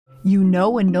You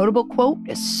know a notable quote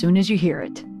as soon as you hear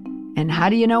it. And how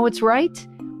do you know it's right?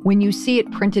 When you see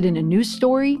it printed in a news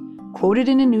story, quoted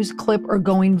in a news clip, or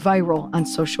going viral on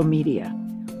social media.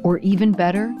 Or even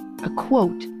better, a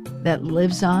quote that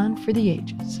lives on for the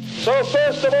ages. So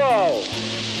first of all,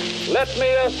 let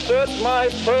me assert my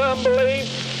firm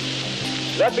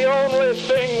belief that the only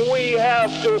thing we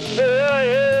have to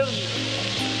fear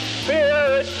is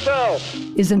fear itself.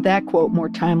 Isn't that quote more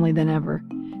timely than ever?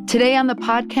 Today on the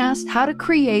podcast, how to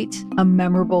create a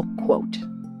memorable quote.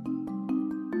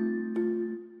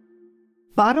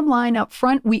 Bottom line up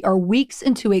front, we are weeks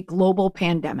into a global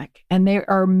pandemic, and there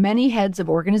are many heads of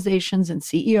organizations and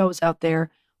CEOs out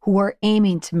there who are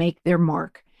aiming to make their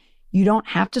mark. You don't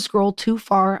have to scroll too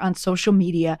far on social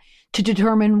media to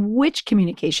determine which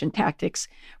communication tactics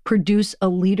produce a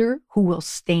leader who will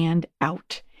stand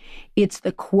out. It's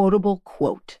the quotable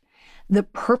quote, the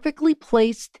perfectly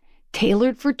placed,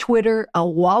 tailored for Twitter, a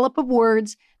wallop of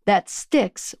words that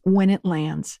sticks when it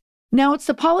lands. Now, it's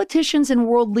the politicians and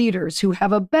world leaders who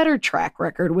have a better track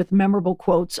record with memorable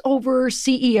quotes over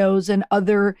CEOs and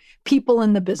other people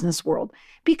in the business world,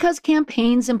 because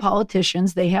campaigns and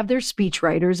politicians, they have their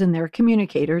speechwriters and their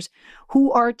communicators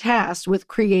who are tasked with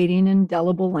creating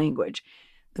indelible language.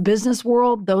 The business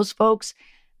world, those folks,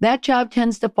 that job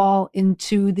tends to fall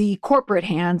into the corporate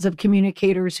hands of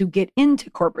communicators who get into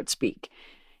corporate speak.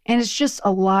 And it's just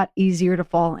a lot easier to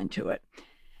fall into it.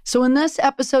 So in this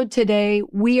episode today,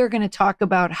 we are going to talk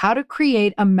about how to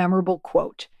create a memorable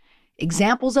quote,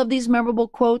 examples of these memorable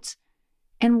quotes,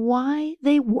 and why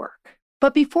they work.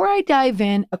 But before I dive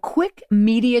in, a quick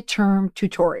media term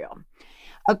tutorial.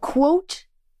 A quote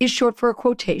is short for a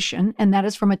quotation, and that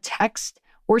is from a text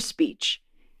or speech.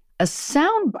 A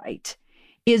soundbite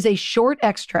is a short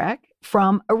extract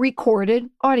from a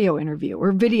recorded audio interview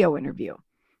or video interview.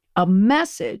 A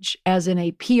message, as in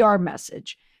a PR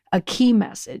message, a key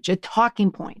message, a talking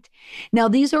point. Now,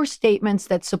 these are statements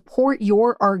that support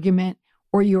your argument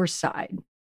or your side.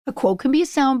 A quote can be a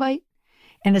soundbite,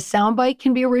 and a soundbite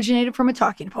can be originated from a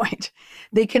talking point.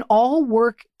 They can all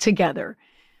work together.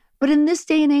 But in this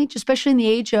day and age, especially in the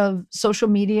age of social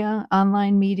media,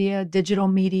 online media, digital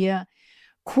media,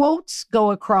 quotes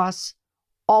go across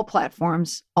all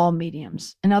platforms, all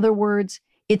mediums. In other words,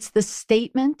 it's the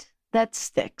statement that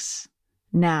sticks.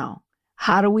 Now,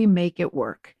 how do we make it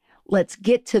work? Let's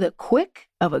get to the quick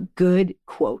of a good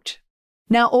quote.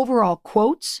 Now, overall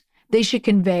quotes, they should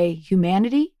convey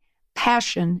humanity,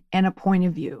 passion, and a point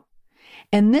of view.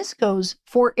 And this goes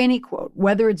for any quote,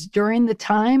 whether it's during the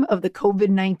time of the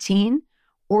COVID-19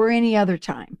 or any other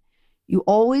time. You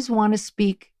always want to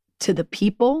speak to the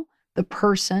people, the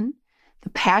person, the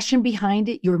passion behind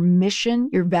it, your mission,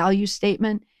 your value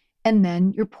statement, and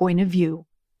then your point of view.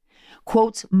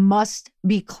 Quotes must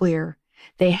be clear.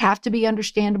 They have to be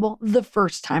understandable the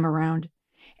first time around.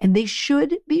 And they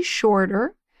should be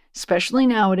shorter, especially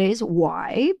nowadays.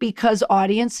 Why? Because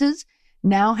audiences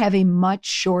now have a much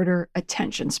shorter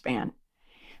attention span.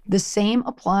 The same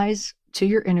applies to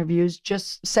your interviews,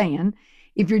 just saying,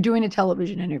 if you're doing a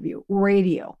television interview,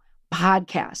 radio,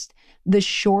 podcast, the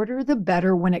shorter the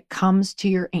better when it comes to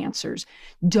your answers.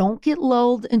 Don't get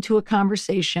lulled into a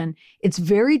conversation. It's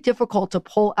very difficult to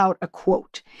pull out a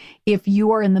quote if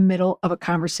you are in the middle of a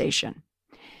conversation.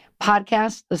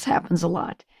 Podcast, this happens a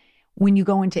lot. When you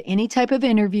go into any type of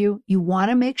interview, you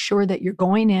want to make sure that you're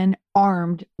going in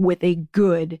armed with a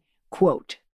good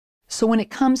quote. So when it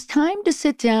comes time to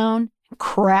sit down and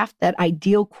craft that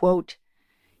ideal quote,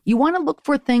 you want to look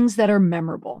for things that are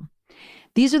memorable.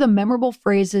 These are the memorable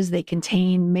phrases. They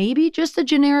contain maybe just a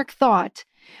generic thought,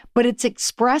 but it's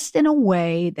expressed in a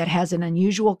way that has an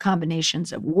unusual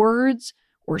combinations of words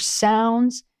or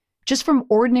sounds, just from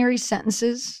ordinary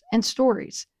sentences and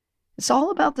stories. It's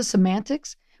all about the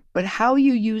semantics, but how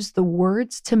you use the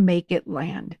words to make it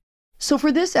land. So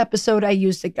for this episode, I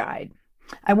used a guide.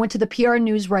 I went to the PR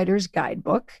News Writer's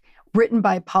Guidebook, written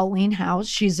by Pauline House.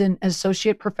 She's an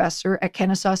associate professor at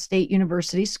Kennesaw State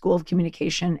University School of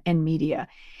Communication and Media.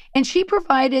 And she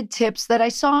provided tips that I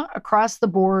saw across the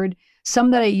board,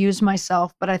 some that I used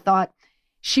myself, but I thought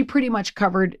she pretty much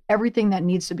covered everything that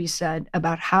needs to be said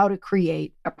about how to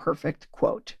create a perfect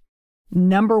quote.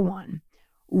 Number 1,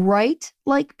 write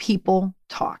like people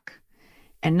talk.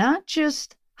 And not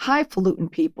just highfalutin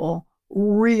people,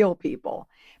 real people.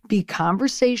 Be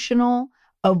conversational.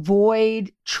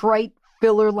 Avoid trite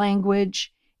filler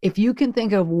language. If you can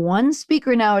think of one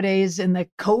speaker nowadays in the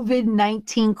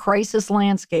COVID-19 crisis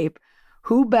landscape,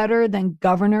 who better than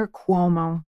Governor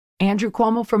Cuomo? Andrew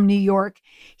Cuomo from New York,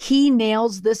 he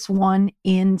nails this one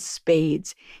in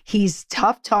spades. He's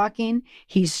tough talking.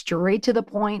 He's straight to the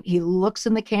point. He looks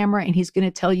in the camera and he's going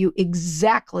to tell you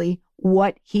exactly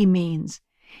what he means.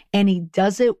 And he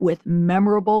does it with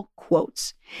memorable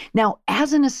quotes. Now,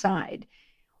 as an aside,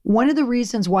 one of the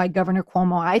reasons why Governor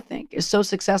Cuomo, I think, is so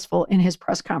successful in his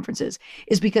press conferences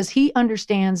is because he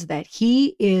understands that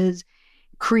he is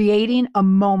creating a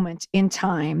moment in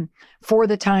time for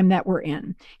the time that we're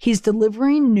in. He's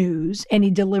delivering news, and he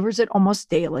delivers it almost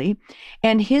daily.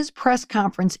 And his press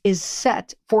conference is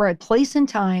set for a place and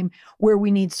time where we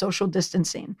need social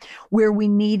distancing, where we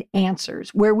need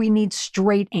answers, where we need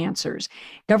straight answers.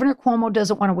 Governor Cuomo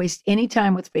doesn't want to waste any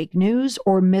time with fake news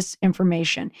or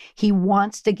misinformation. He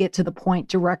wants to get to the point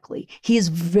directly. He is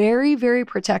very, very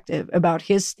protective about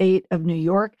his state of New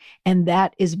York, and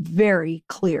that is very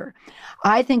clear.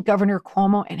 I think Governor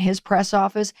Cuomo and his press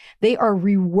office, they are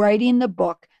rewriting the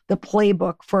book, the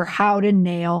playbook for how to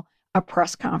nail a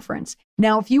press conference.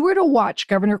 Now, if you were to watch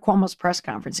Governor Cuomo's press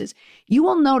conferences, you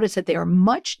will notice that they are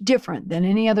much different than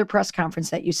any other press conference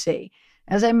that you see.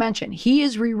 As I mentioned, he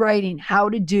is rewriting how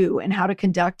to do and how to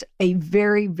conduct a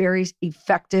very, very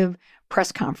effective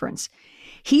press conference.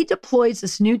 He deploys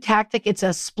this new tactic. It's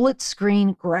a split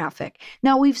screen graphic.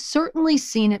 Now, we've certainly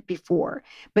seen it before,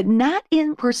 but not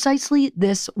in precisely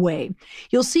this way.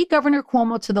 You'll see Governor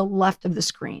Cuomo to the left of the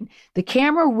screen. The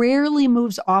camera rarely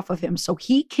moves off of him, so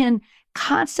he can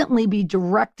constantly be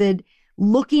directed,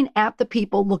 looking at the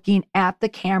people, looking at the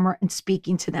camera and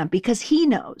speaking to them, because he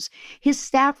knows, his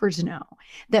staffers know,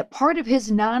 that part of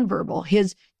his nonverbal,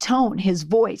 his tone, his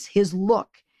voice, his look,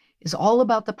 is all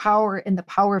about the power and the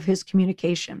power of his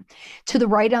communication. To the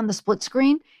right on the split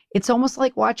screen, it's almost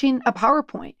like watching a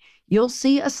PowerPoint. You'll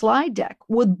see a slide deck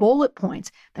with bullet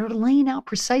points that are laying out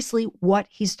precisely what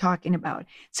he's talking about.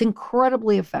 It's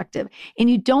incredibly effective. And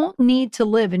you don't need to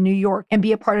live in New York and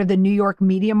be a part of the New York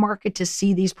media market to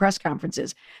see these press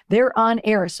conferences. They're on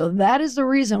air. So that is the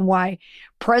reason why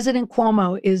President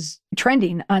Cuomo is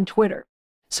trending on Twitter.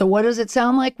 So what does it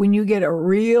sound like when you get a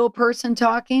real person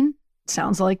talking?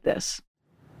 Sounds like this.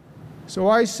 So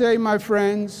I say, my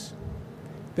friends,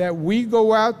 that we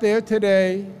go out there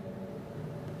today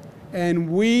and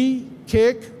we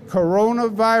kick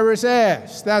coronavirus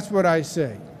ass. That's what I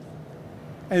say.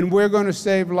 And we're going to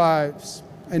save lives,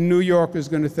 and New York is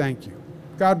going to thank you.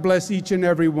 God bless each and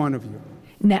every one of you.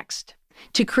 Next,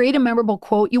 to create a memorable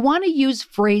quote, you want to use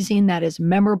phrasing that is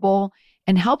memorable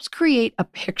and helps create a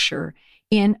picture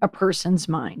in a person's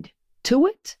mind. To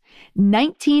it,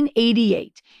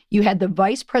 1988, you had the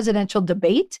vice presidential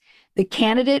debate, the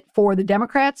candidate for the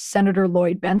Democrats, Senator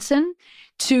Lloyd Bentsen,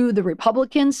 to the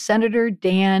Republicans, Senator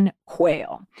Dan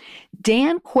Quayle.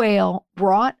 Dan Quayle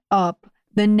brought up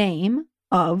the name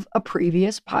of a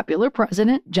previous popular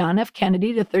president, John F.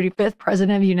 Kennedy, the 35th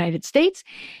president of the United States.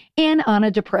 And on a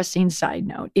depressing side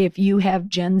note, if you have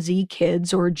Gen Z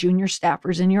kids or junior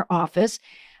staffers in your office,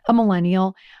 a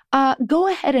millennial, go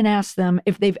ahead and ask them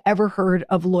if they've ever heard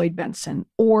of Lloyd Bentsen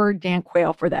or Dan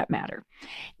Quayle for that matter.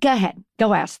 Go ahead,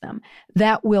 go ask them.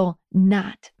 That will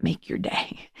not make your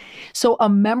day. So a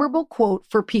memorable quote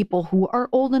for people who are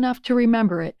old enough to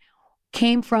remember it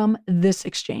came from this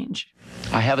exchange.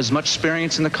 I have as much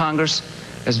experience in the Congress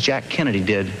as Jack Kennedy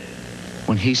did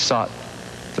when he sought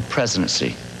the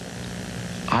presidency.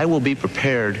 I will be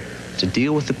prepared to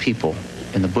deal with the people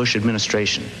in the Bush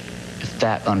administration if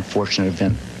that unfortunate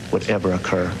event would ever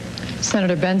occur.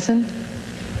 Senator Bentsen.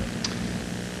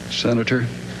 Senator,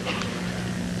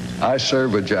 I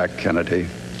served with Jack Kennedy.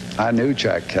 I knew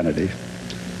Jack Kennedy.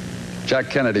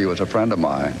 Jack Kennedy was a friend of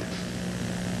mine.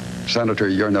 Senator,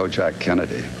 you're no Jack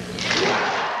Kennedy.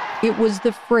 It was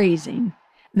the phrasing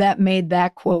that made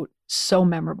that quote so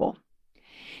memorable.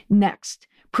 Next,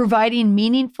 providing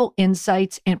meaningful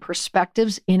insights and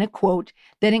perspectives in a quote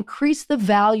that increase the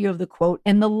value of the quote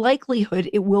and the likelihood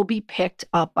it will be picked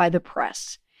up by the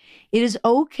press. It is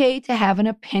okay to have an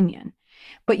opinion,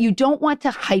 but you don't want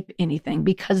to hype anything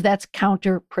because that's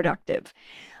counterproductive.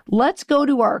 Let's go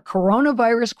to our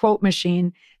coronavirus quote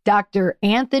machine, Dr.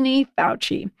 Anthony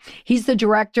Fauci. He's the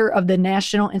director of the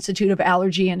National Institute of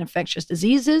Allergy and Infectious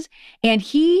Diseases. And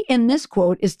he, in this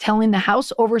quote, is telling the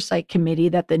House Oversight Committee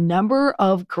that the number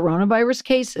of coronavirus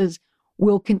cases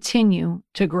will continue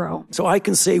to grow. So I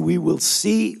can say we will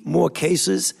see more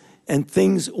cases and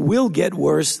things will get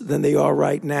worse than they are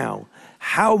right now.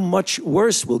 How much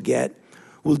worse we'll get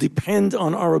will depend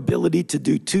on our ability to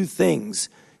do two things: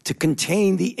 to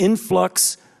contain the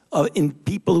influx in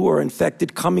people who are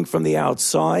infected coming from the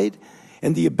outside,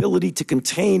 and the ability to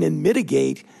contain and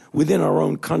mitigate within our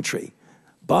own country.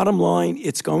 Bottom line,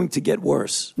 it's going to get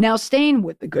worse. Now, staying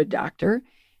with the good doctor,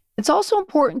 it's also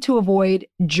important to avoid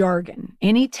jargon,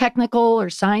 any technical or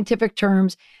scientific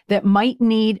terms that might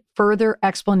need further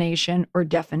explanation or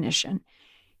definition.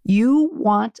 You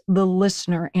want the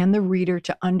listener and the reader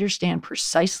to understand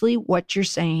precisely what you're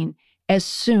saying as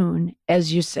soon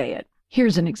as you say it.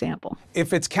 Here's an example.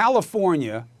 If it's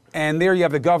California, and there you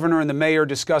have the governor and the mayor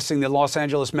discussing, the Los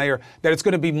Angeles mayor, that it's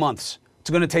going to be months. It's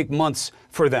going to take months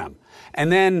for them.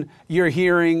 And then you're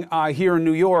hearing here in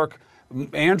New York,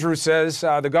 Andrew says,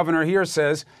 the governor here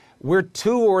says, we're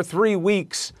 2 or 3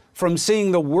 weeks from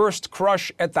seeing the worst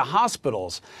crush at the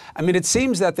hospitals. I mean, it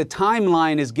seems that the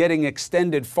timeline is getting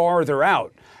extended farther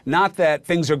out, not that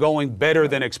things are going better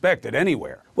than expected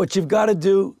anywhere. What you've got to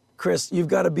do, Chris, you've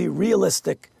got to be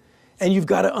realistic, and you've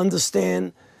got to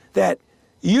understand that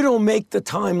you don't make the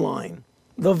timeline.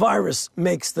 The virus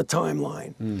makes the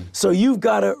timeline. So you've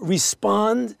got to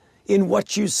respond in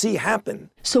what you see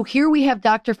happen. So here we have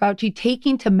Dr. Fauci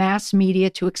taking to mass media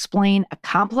to explain a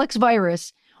complex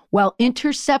virus while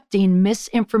intercepting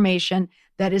misinformation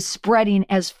that is spreading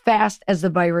as fast as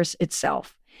the virus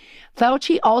itself.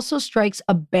 Fauci also strikes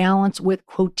a balance with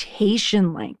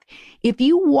quotation length. If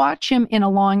you watch him in a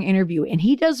long interview, and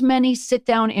he does many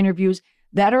sit-down interviews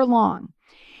that are long,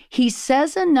 he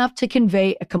says enough to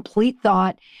convey a complete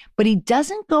thought, but he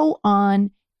doesn't go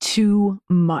on too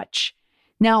much.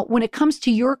 Now, when it comes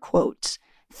to your quotes,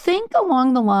 think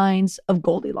along the lines of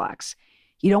Goldilocks.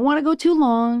 You don't want to go too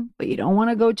long, but you don't want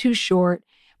to go too short,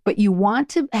 but you want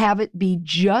to have it be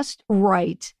just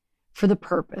right for the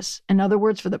purpose. In other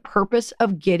words, for the purpose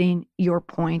of getting your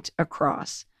point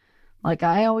across. Like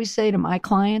I always say to my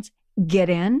clients, get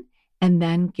in and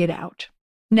then get out.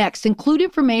 Next, include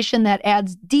information that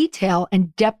adds detail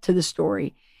and depth to the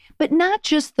story, but not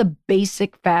just the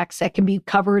basic facts that can be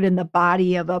covered in the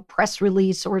body of a press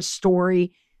release or a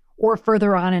story or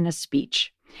further on in a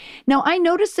speech. Now, I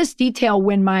noticed this detail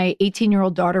when my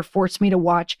 18-year-old daughter forced me to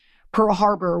watch Pearl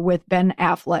Harbor with Ben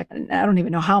Affleck. And I don't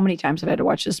even know how many times I've had to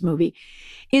watch this movie.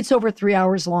 It's over 3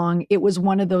 hours long. It was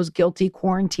one of those guilty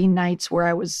quarantine nights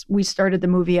where we started the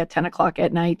movie at 10 o'clock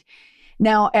at night.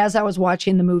 Now, as I was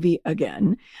watching the movie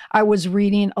again, I was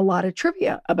reading a lot of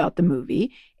trivia about the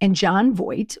movie, and Jon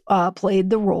Voight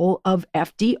played the role of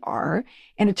FDR,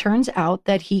 and it turns out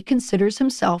that he considers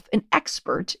himself an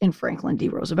expert in Franklin D.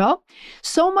 Roosevelt,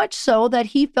 so much so that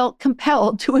he felt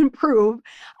compelled to improve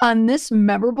on this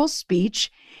memorable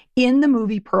speech in the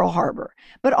movie Pearl Harbor.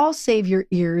 But I'll save your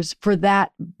ears for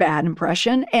that bad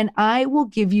impression, and I will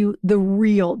give you the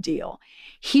real deal.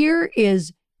 Here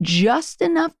is just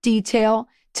enough detail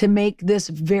to make this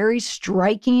very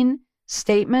striking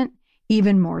statement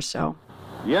even more so.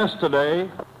 Yesterday,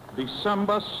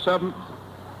 December 7th,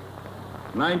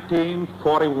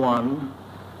 1941,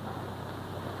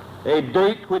 a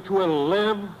date which will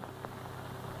live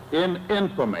in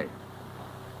infamy.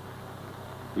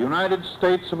 The United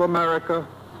States of America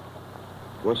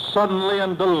was suddenly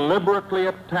and deliberately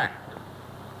attacked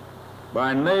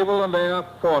by naval and air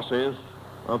forces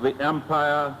of the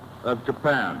Empire of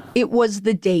Japan. It was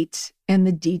the date and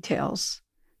the details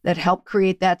that helped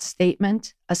create that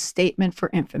statement, a statement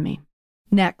for infamy.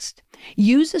 Next,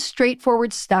 use a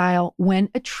straightforward style when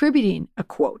attributing a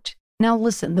quote. Now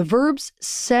listen, the verbs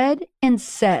said and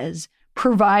says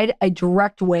provide a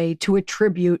direct way to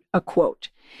attribute a quote.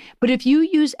 But if you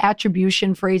use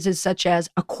attribution phrases such as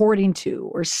according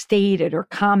to or stated or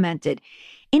commented,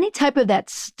 any type of that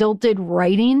stilted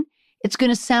writing, it's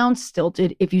going to sound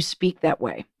stilted if you speak that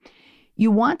way. You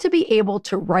want to be able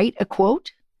to write a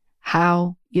quote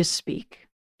how you speak.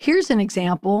 Here's an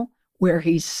example where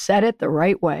he said it the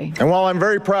right way. And while I'm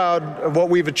very proud of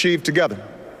what we've achieved together,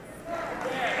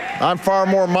 I'm far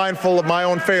more mindful of my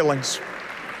own failings,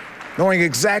 knowing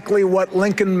exactly what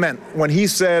Lincoln meant when he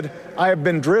said, I have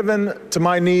been driven to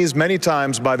my knees many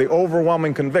times by the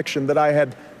overwhelming conviction that I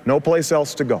had no place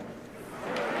else to go.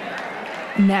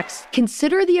 Next,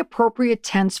 consider the appropriate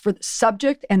tense for the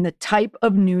subject and the type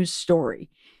of news story.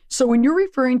 So when you're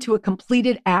referring to a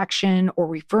completed action or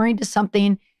referring to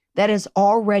something that has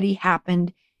already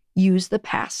happened, use the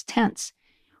past tense.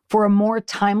 For a more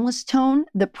timeless tone,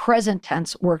 the present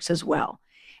tense works as well.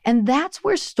 And that's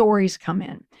where stories come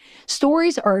in.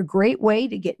 Stories are a great way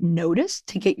to get noticed,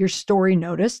 to get your story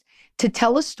noticed, to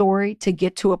tell a story, to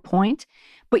get to a point,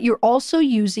 but you're also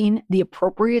using the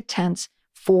appropriate tense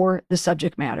for the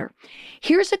subject matter.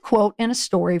 Here's a quote and a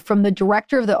story from the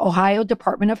director of the Ohio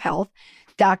Department of Health,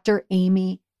 Dr.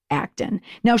 Amy Acton.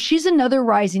 Now, she's another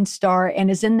rising star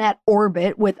and is in that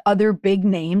orbit with other big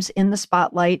names in the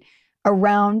spotlight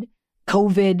around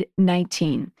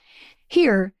COVID-19.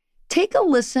 Here, take a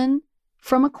listen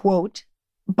from a quote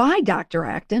by Dr.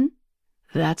 Acton.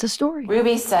 That's a story.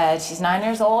 Ruby said she's 9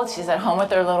 years old. She's at home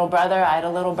with her little brother. I had a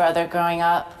little brother growing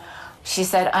up. She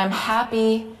said, I'm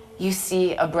happy you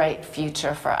see a bright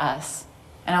future for us.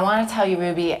 And I want to tell you,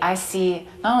 Ruby, not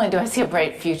only do I see a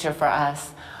bright future for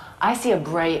us, I see a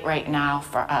bright right now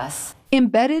for us.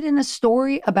 Embedded in a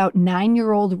story about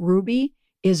 9-year-old Ruby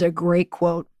is a great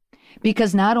quote,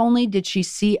 because not only did she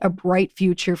see a bright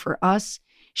future for us,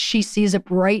 she sees a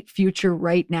bright future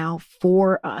right now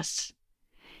for us.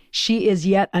 She is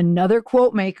yet another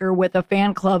quote maker with a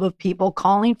fan club of people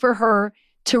calling for her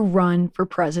to run for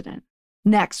president.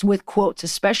 Next, with quotes,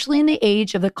 especially in the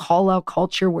age of the call-out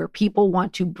culture where people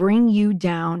want to bring you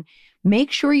down,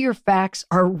 make sure your facts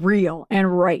are real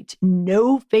and right.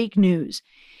 No fake news.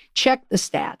 Check the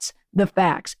stats, the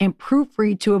facts, and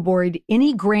proofread to avoid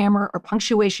any grammar or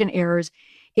punctuation errors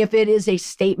if it is a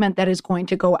statement that is going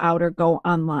to go out or go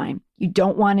online. You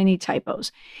don't want any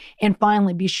typos. And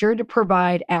finally, be sure to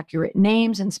provide accurate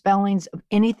names and spellings of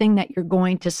anything that you're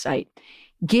going to cite.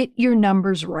 Get your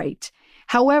numbers right.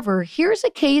 However, here's a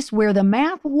case where the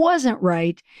math wasn't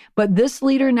right, but this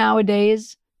leader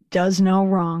nowadays does no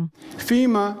wrong.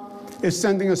 FEMA is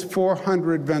sending us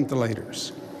 400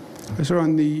 ventilators. I saw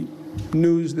on the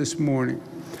news this morning.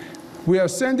 We are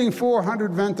sending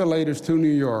 400 ventilators to New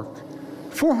York.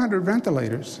 400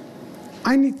 ventilators?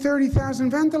 I need 30,000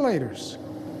 ventilators.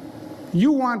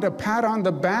 You want a pat on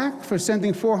the back for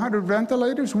sending 400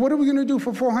 ventilators? What are we going to do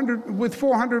with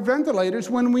 400 ventilators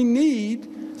when we need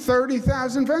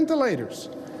 30,000 ventilators?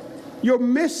 You're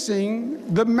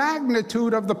missing the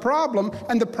magnitude of the problem,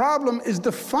 and the problem is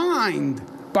defined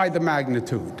by the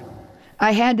magnitude.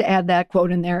 I had to add that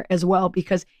quote in there as well,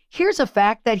 because here's a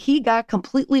fact that he got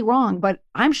completely wrong, but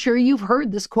I'm sure you've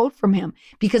heard this quote from him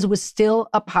because it was still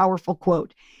a powerful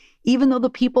quote. Even though the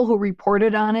people who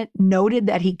reported on it noted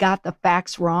that he got the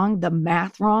facts wrong, the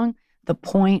math wrong, the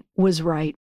point was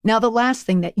right. Now, the last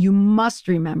thing that you must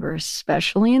remember,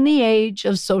 especially in the age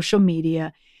of social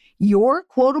media, your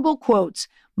quotable quotes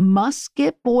must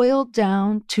get boiled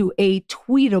down to a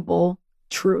tweetable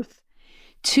truth.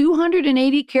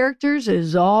 280 characters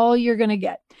is all you're going to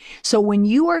get. So when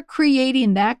you are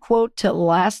creating that quote to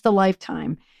last a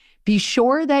lifetime, be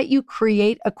sure that you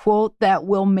create a quote that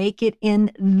will make it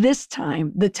in this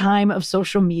time, the time of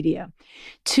social media.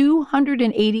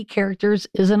 280 characters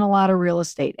isn't a lot of real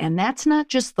estate. And that's not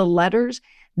just the letters,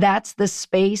 that's the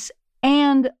space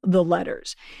and the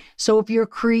letters. So if you're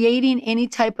creating any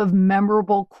type of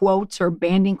memorable quotes or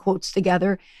banding quotes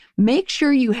together, make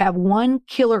sure you have one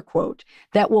killer quote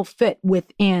that will fit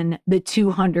within the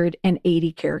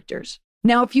 280 characters.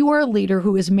 Now, if you are a leader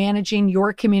who is managing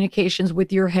your communications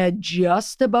with your head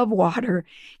just above water,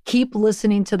 keep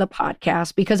listening to the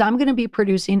podcast because I'm going to be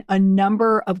producing a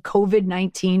number of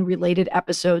COVID-19 related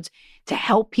episodes to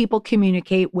help people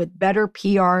communicate with better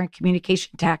PR and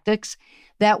communication tactics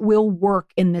that will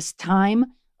work in this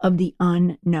time of the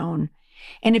unknown.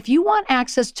 And if you want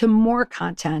access to more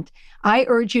content, I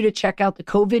urge you to check out the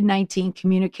COVID-19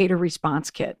 Communicator Response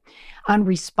Kit. On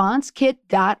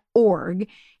responsekit.org,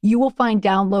 you will find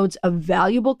downloads of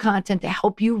valuable content to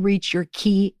help you reach your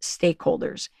key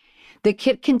stakeholders. The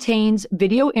kit contains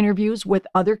video interviews with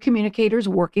other communicators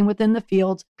working within the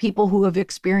fields, people who have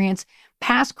experienced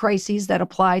past crises that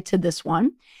apply to this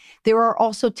one. There are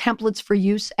also templates for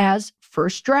use as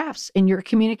first drafts in your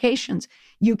communications.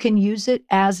 You can use it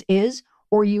as is,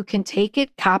 or you can take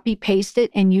it, copy, paste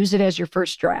it, and use it as your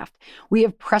first draft. We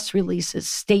have press releases,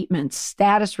 statements,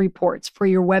 status reports for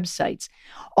your websites.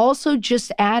 Also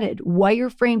just added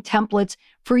wireframe templates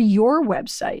for your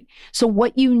website. So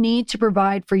what you need to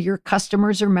provide for your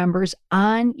customers or members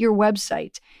on your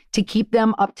website to keep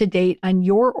them up to date on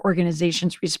your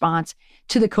organization's response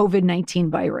to the COVID-19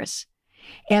 virus.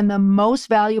 And the most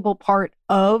valuable part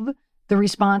of the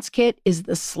response kit is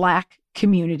the Slack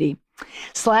community.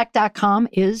 Slack.com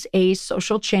is a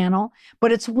social channel,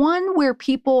 but it's one where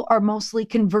people are mostly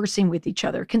conversing with each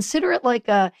other. Consider it like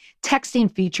a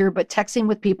texting feature, but texting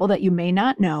with people that you may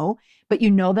not know, but you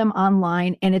know them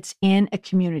online, and it's in a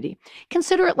community.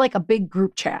 Consider it like a big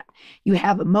group chat. You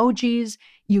have emojis,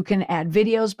 you can add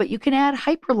videos, but you can add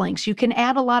hyperlinks. You can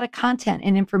add a lot of content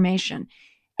and information.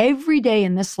 Every day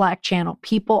in this Slack channel,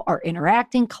 people are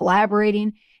interacting,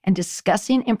 collaborating, and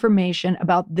discussing information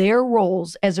about their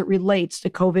roles as it relates to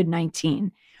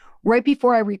COVID-19. Right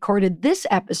before I recorded this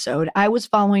episode, I was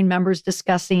following members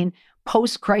discussing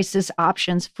post-crisis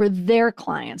options for their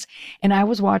clients. And I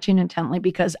was watching intently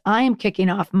because I am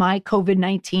kicking off my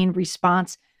COVID-19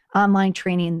 response online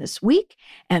training this week,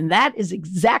 and that is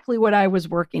exactly what I was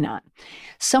working on.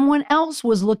 Someone else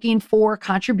was looking for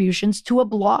contributions to a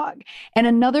blog, and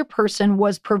another person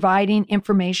was providing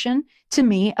information to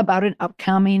me about an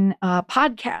upcoming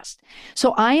podcast.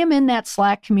 So I am in that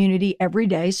Slack community every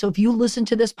day. So if you listen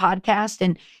to this podcast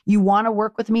and you want to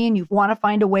work with me and you want to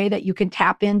find a way that you can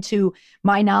tap into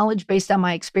my knowledge based on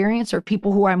my experience or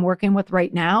people who I'm working with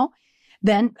right now,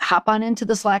 then hop on into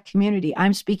the Slack community.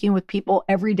 I'm speaking with people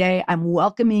every day. I'm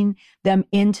welcoming them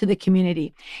into the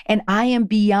community. And I am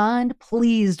beyond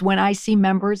pleased when I see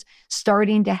members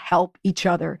starting to help each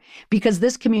other, because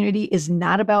this community is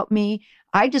not about me.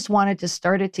 I just wanted to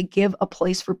start it to give a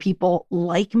place for people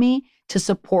like me to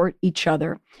support each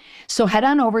other. So head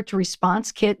on over to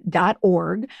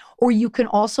responsekit.org, or you can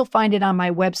also find it on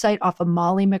my website off of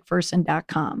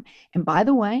mollymcpherson.com. And by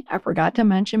the way, I forgot to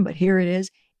mention, but here it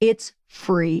is. It's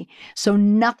free. So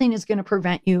nothing is going to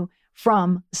prevent you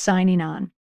from signing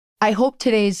on. I hope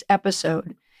today's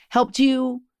episode helped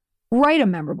you write a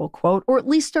memorable quote, or at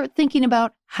least start thinking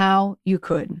about how you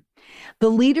could. The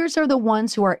leaders are the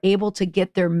ones who are able to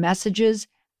get their messages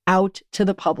out to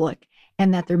the public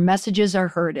and that their messages are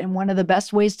heard. And one of the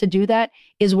best ways to do that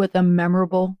is with a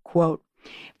memorable quote.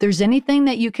 If there's anything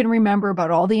that you can remember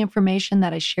about all the information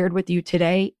that I shared with you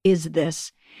today, is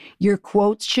this: your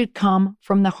quotes should come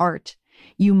from the heart.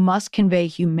 You must convey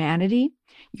humanity,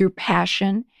 your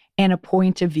passion, and a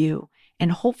point of view.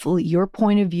 And hopefully your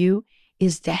point of view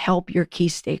is to help your key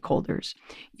stakeholders,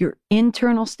 your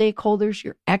internal stakeholders,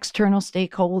 your external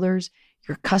stakeholders,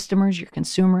 your customers, your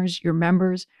consumers, your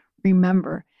members.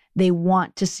 Remember, they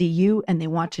want to see you and they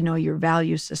want to know your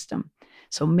value system.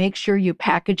 So make sure you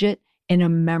package it in a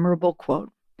memorable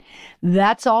quote.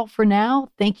 That's all for now.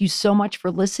 Thank you so much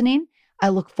for listening. I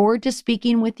look forward to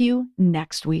speaking with you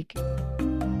next week.